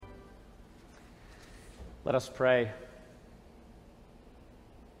Let us pray.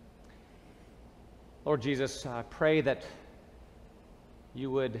 Lord Jesus, I pray that you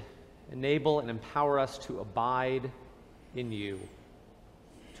would enable and empower us to abide in you,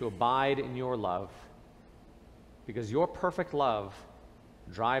 to abide in your love, because your perfect love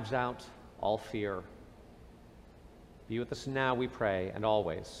drives out all fear. Be with us now, we pray, and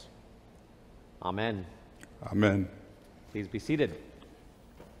always. Amen. Amen. Please be seated.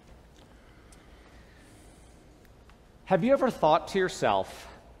 Have you ever thought to yourself,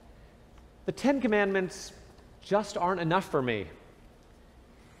 the Ten Commandments just aren't enough for me?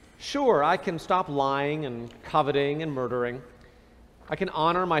 Sure, I can stop lying and coveting and murdering. I can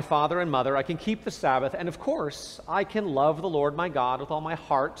honor my father and mother. I can keep the Sabbath. And of course, I can love the Lord my God with all my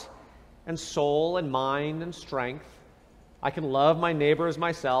heart and soul and mind and strength. I can love my neighbor as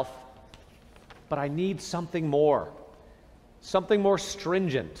myself. But I need something more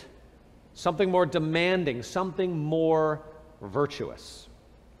stringent, something more demanding, something more virtuous.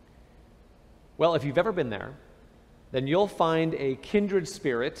 Well, if you've ever been there, then you'll find a kindred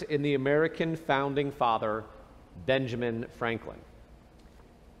spirit in the American founding father, Benjamin Franklin.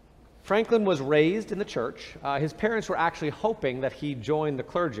 Franklin was raised in the church. His parents were actually hoping that he join the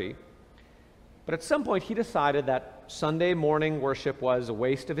clergy. But at some point, he decided that Sunday morning worship was a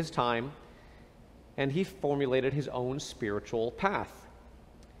waste of his time, and he formulated his own spiritual path.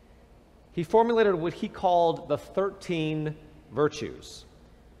 He formulated what he called the 13 virtues,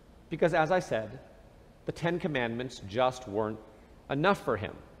 because, as I said, the 10 Commandments just weren't enough for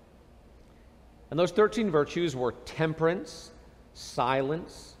him. And those 13 virtues were temperance,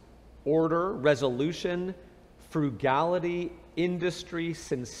 silence, order, resolution, frugality, industry,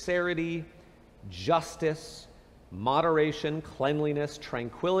 sincerity, justice, moderation, cleanliness,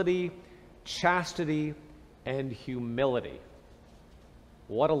 tranquility, chastity, and humility.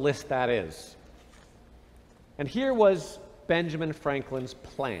 What a list that is. And here was Benjamin Franklin's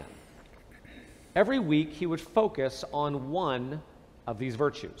plan. Every week he would focus on one of these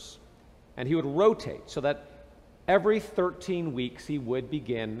virtues, and he would rotate so that every 13 weeks he would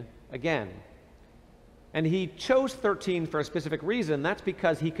begin again. And he chose 13 for a specific reason. That's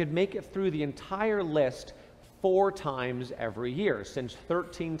because he could make it through the entire list 4 times every year, since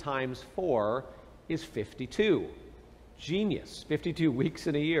 13 times 4 is 52. Genius, 52 weeks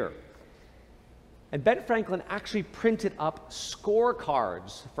in a year. And Ben Franklin actually printed up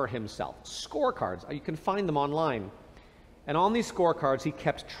scorecards for himself. Scorecards, you can find them online. And on these scorecards, he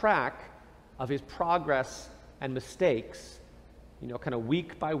kept track of his progress and mistakes, kind of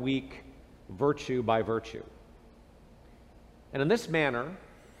week by week, virtue by virtue. And in this manner,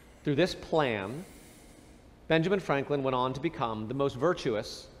 through this plan, Benjamin Franklin went on to become the most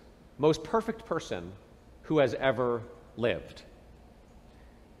virtuous, most perfect person who has ever lived.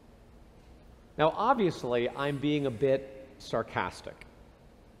 Now, obviously, I'm being a bit sarcastic,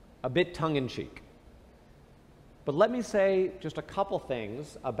 a bit tongue-in-cheek. But let me say just a couple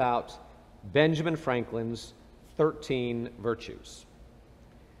things about Benjamin Franklin's 13 virtues.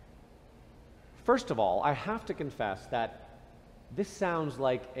 First of all, I have to confess that this sounds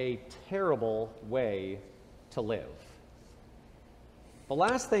like a terrible way to live. The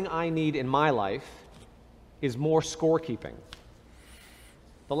last thing I need in my life is more scorekeeping.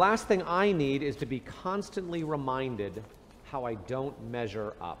 The last thing I need is to be constantly reminded how I don't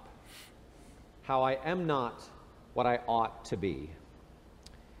measure up, how I am not what I ought to be.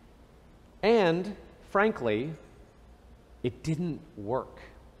 And, frankly, it didn't work.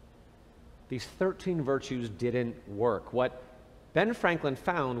 These 13 virtues didn't work. What Ben Franklin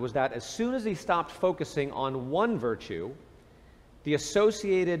found was that as soon as he stopped focusing on one virtue, the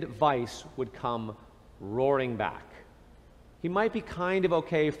associated vice would come roaring back. He might be kind of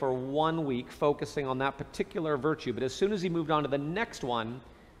okay for 1 week focusing on that particular virtue, but as soon as he moved on to the next one,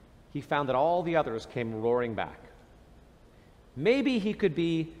 he found that all the others came roaring back. Maybe he could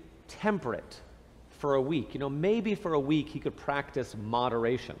be temperate for a week. Maybe for a week he could practice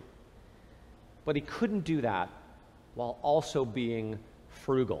moderation. But he couldn't do that while also being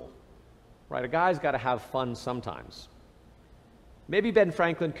frugal. Right? A guy's got to have fun sometimes. Maybe Ben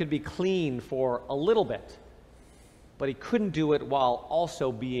Franklin could be clean for a little bit, but he couldn't do it while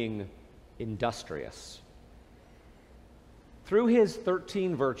also being industrious. Through his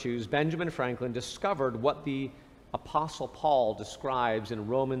 13 virtues, Benjamin Franklin discovered what the Apostle Paul describes in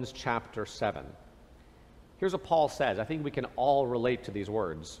Romans chapter 7. Here's what Paul says. I think we can all relate to these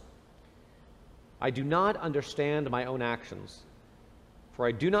words. I do not understand my own actions, for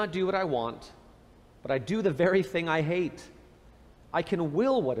I do not do what I want, but I do the very thing I hate. I can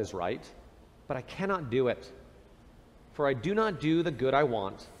will what is right, but I cannot do it. For I do not do the good I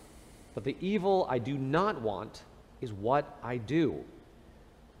want, but the evil I do not want is what I do.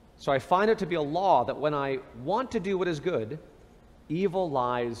 So I find it to be a law that when I want to do what is good, evil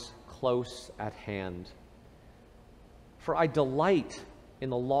lies close at hand. For I delight in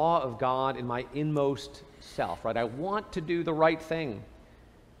the law of God in my inmost self, right? I want to do the right thing,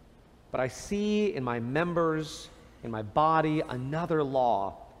 but I see in my members, in my body, another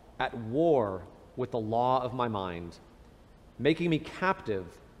law at war with the law of my mind, making me captive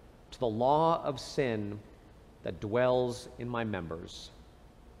to the law of sin that dwells in my members.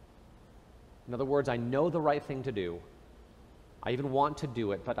 In other words, I know the right thing to do. I even want to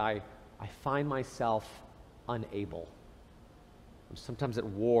do it, but I find myself unable. I'm sometimes at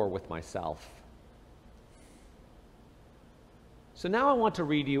war with myself. So now I want to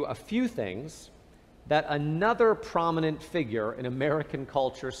read you a few things that another prominent figure in American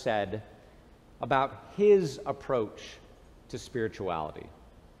culture said about his approach to spirituality.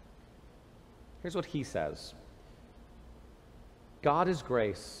 Here's what he says. God is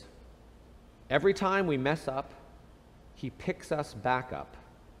grace. Every time we mess up, he picks us back up.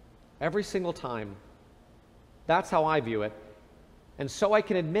 Every single time. That's how I view it. And so I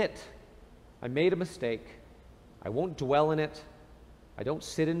can admit I made a mistake. I won't dwell in it. I don't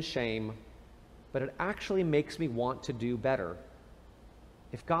sit in shame. But it actually makes me want to do better.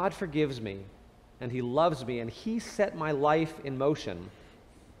 If God forgives me, and he loves me, and he set my life in motion,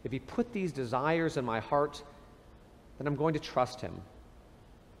 if he put these desires in my heart, then I'm going to trust him.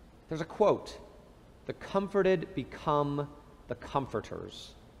 There's a quote, "The comforted become the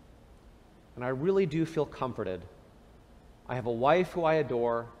comforters." And I really do feel comforted. I have a wife who I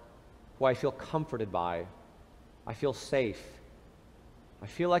adore, who I feel comforted by. I feel safe. I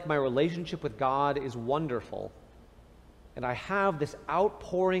feel like my relationship with God is wonderful. And I have this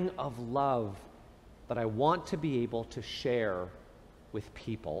outpouring of love that I want to be able to share with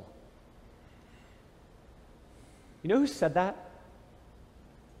people. You know who said that?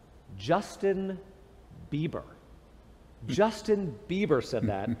 Justin Bieber. Justin Bieber said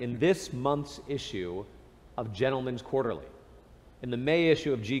that in this month's issue of Gentleman's Quarterly, in the May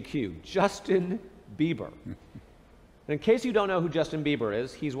issue of GQ. Justin Bieber. And in case you don't know who Justin Bieber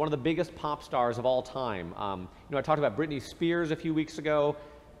is, he's one of the biggest pop stars of all time. I talked about Britney Spears a few weeks ago.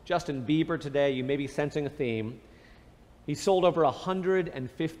 Justin Bieber today, you may be sensing a theme. He sold over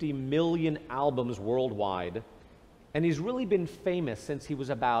 150 million albums worldwide, and he's really been famous since he was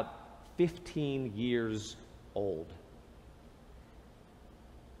about 15 years old.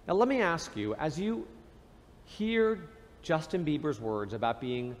 Now let me ask you, as you hear Justin Bieber's words about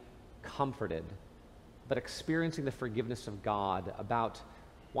being comforted, about experiencing the forgiveness of God, about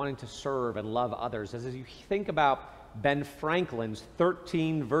wanting to serve and love others, as you think about Ben Franklin's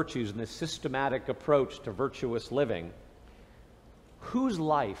 13 virtues and the systematic approach to virtuous living, whose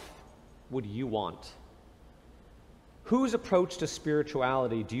life would you want? Whose approach to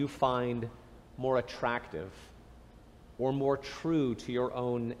spirituality do you find more attractive or more true to your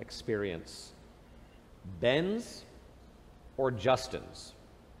own experience? Ben's or Justin's?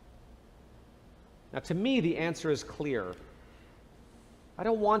 Now, to me, the answer is clear. I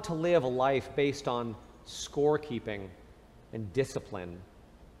don't want to live a life based on scorekeeping and discipline,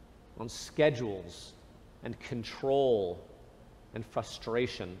 on schedules and control and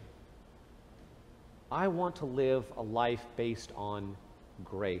frustration. I want to live a life based on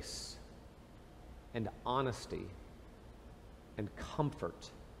grace and honesty and comfort,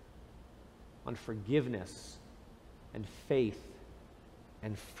 on forgiveness and faith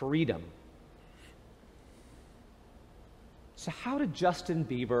and freedom. So how did Justin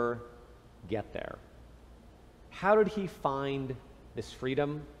Bieber get there? How did he find this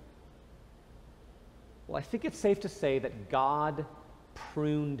freedom? Well, I think it's safe to say that God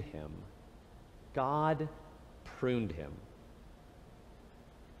pruned him. God pruned him.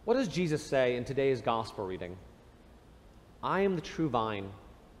 What does Jesus say in today's gospel reading? I am the true vine,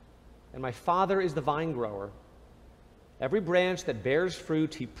 and my Father is the vine grower. Every branch that bears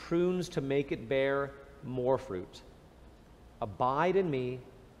fruit, he prunes to make it bear more fruit. Abide in me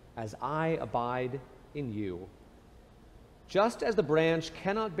as I abide in you. Just as the branch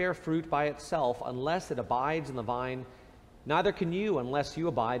cannot bear fruit by itself unless it abides in the vine, neither can you unless you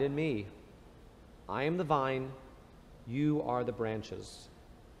abide in me. I am the vine, you are the branches.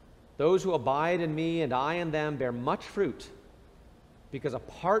 Those who abide in me and I in them bear much fruit, because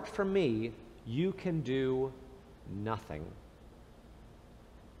apart from me, you can do nothing.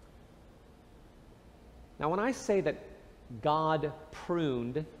 Now, when I say that God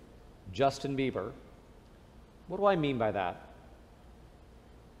pruned Justin Bieber, what do I mean by that?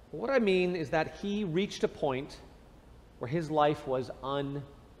 What I mean is that he reached a point where his life was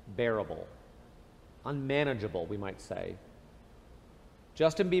unbearable, unmanageable, we might say.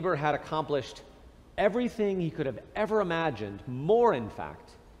 Justin Bieber had accomplished everything he could have ever imagined, more in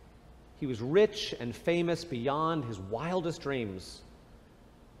fact. He was rich and famous beyond his wildest dreams,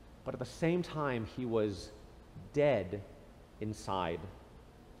 but at the same time, he was dead inside.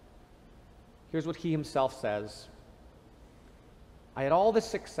 Here's what he himself says: "I had all this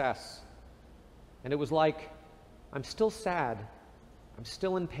success, and it was like I'm still sad, I'm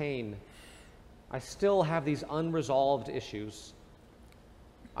still in pain, I still have these unresolved issues.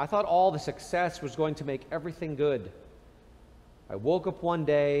 I thought all the success was going to make everything good. I woke up one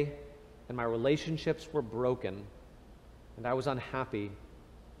day and my relationships were broken, and I was unhappy.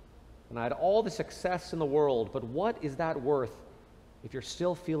 And I had all the success in the world, but what is that worth if you're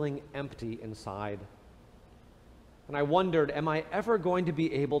still feeling empty inside? And I wondered, am I ever going to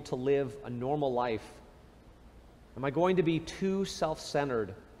be able to live a normal life? Am I going to be too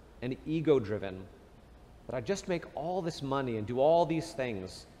self-centered and ego-driven that I just make all this money and do all these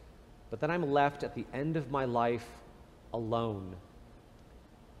things, but then I'm left at the end of my life alone?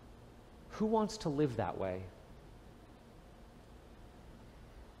 Who wants to live that way?"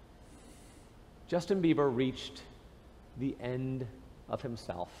 Justin Bieber reached the end of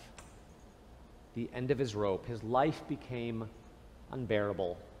himself, the end of his rope. His life became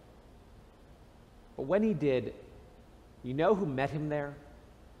unbearable. But when he did, you know who met him there?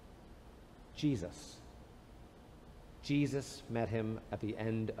 Jesus. Jesus met him at the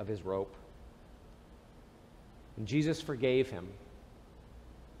end of his rope. And Jesus forgave him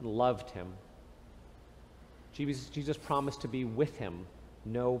and loved him. Jesus promised to be with him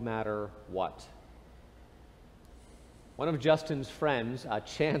no matter what. One of Justin's friends,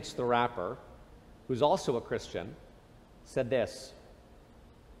 Chance the Rapper, who's also a Christian, said this: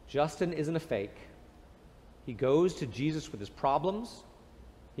 "Justin isn't a fake. He goes to Jesus with his problems.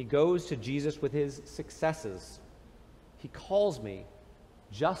 He goes to Jesus with his successes. He calls me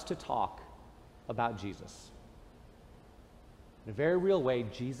just to talk about Jesus." In a very real way,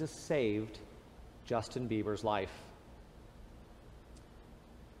 Jesus saved Justin Bieber's life.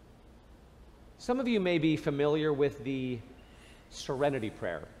 Some of you may be familiar with the Serenity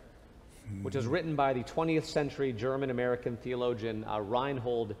Prayer, which was written by the 20th century German-American theologian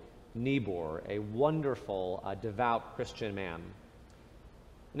Reinhold Niebuhr, a wonderful, devout Christian man.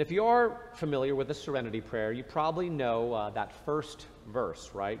 And if you are familiar with the Serenity Prayer, you probably know that first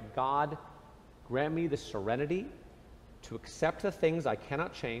verse, right? "God, grant me the serenity to accept the things I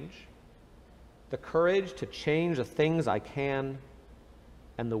cannot change, the courage to change the things I can,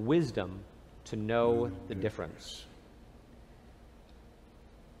 and the wisdom to know the difference."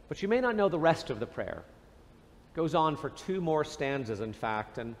 But you may not know the rest of the prayer. It goes on for 2 more stanzas, in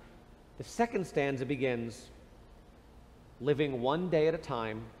fact, and the second stanza begins, "Living one day at a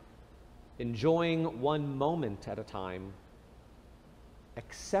time, enjoying one moment at a time,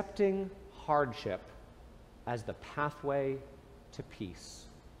 accepting hardship as the pathway to peace."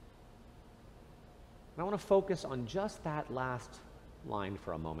 And I want to focus on just that last line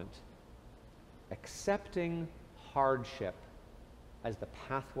for a moment. Accepting hardship as the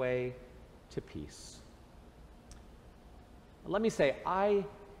pathway to peace. Let me say, I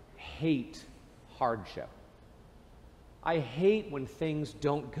hate hardship. I hate when things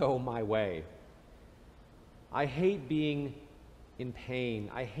don't go my way. I hate being in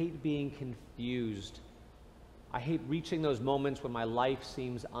pain. I hate being confused. I hate reaching those moments when my life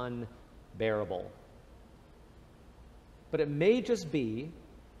seems unbearable. But it may just be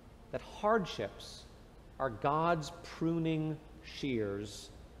that hardships are God's pruning shears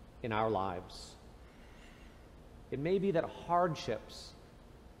in our lives. It may be that hardships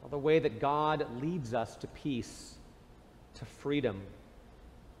are the way that God leads us to peace, to freedom,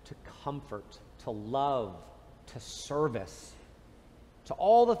 to comfort, to love, to service, to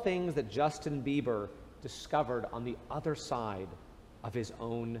all the things that Justin Bieber discovered on the other side of his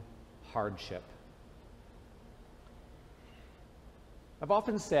own hardship. I've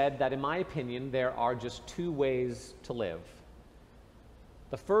often said that, in my opinion, there are just 2 ways to live.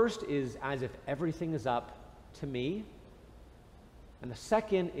 The first is as if everything is up to me, and the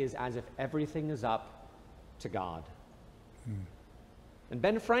second is as if everything is up to God. And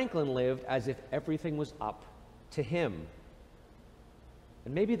Ben Franklin lived as if everything was up to him.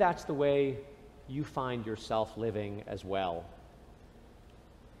 And maybe that's the way you find yourself living as well.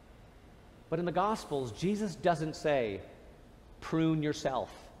 But in the Gospels, Jesus doesn't say, "Prune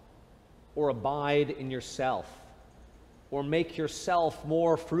yourself," or "abide in yourself," or "make yourself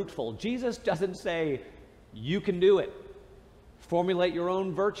more fruitful." Jesus doesn't say, "You can do it. Formulate your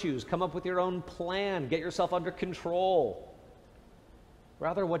own virtues, come up with your own plan, get yourself under control."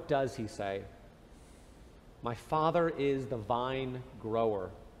 Rather, what does he say? My Father is the vine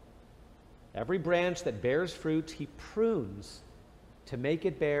grower. Every branch that bears fruit, he prunes to make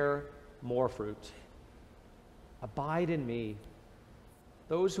it bear more fruit. Abide in me.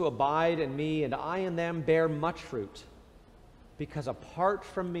 Those who abide in me and I in them bear much fruit, because apart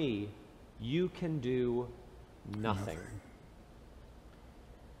from me, you can do nothing.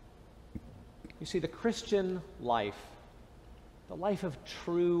 You see, the Christian life, the life of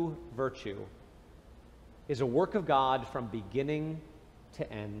true virtue, is a work of God from beginning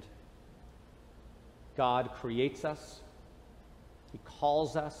to end. God creates us, he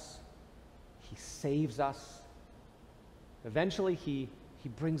calls us, he saves us. Eventually, he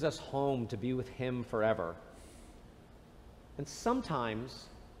brings us home to be with him forever. And sometimes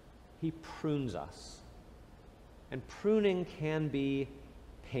he prunes us. And pruning can be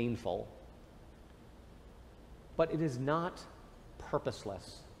painful. But it is not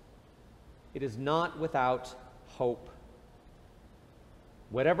purposeless. It is not without hope.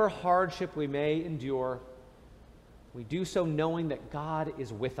 Whatever hardship we may endure, we do so knowing that God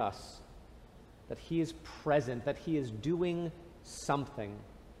is with us, that he is present, that he is doing something,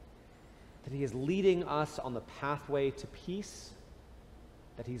 that he is leading us on the pathway to peace,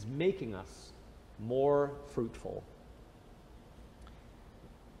 that he's making us more fruitful.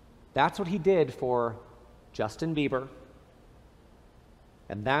 That's what he did for Justin Bieber,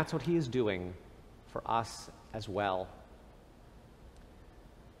 and that's what he is doing for us as well.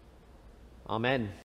 Amen.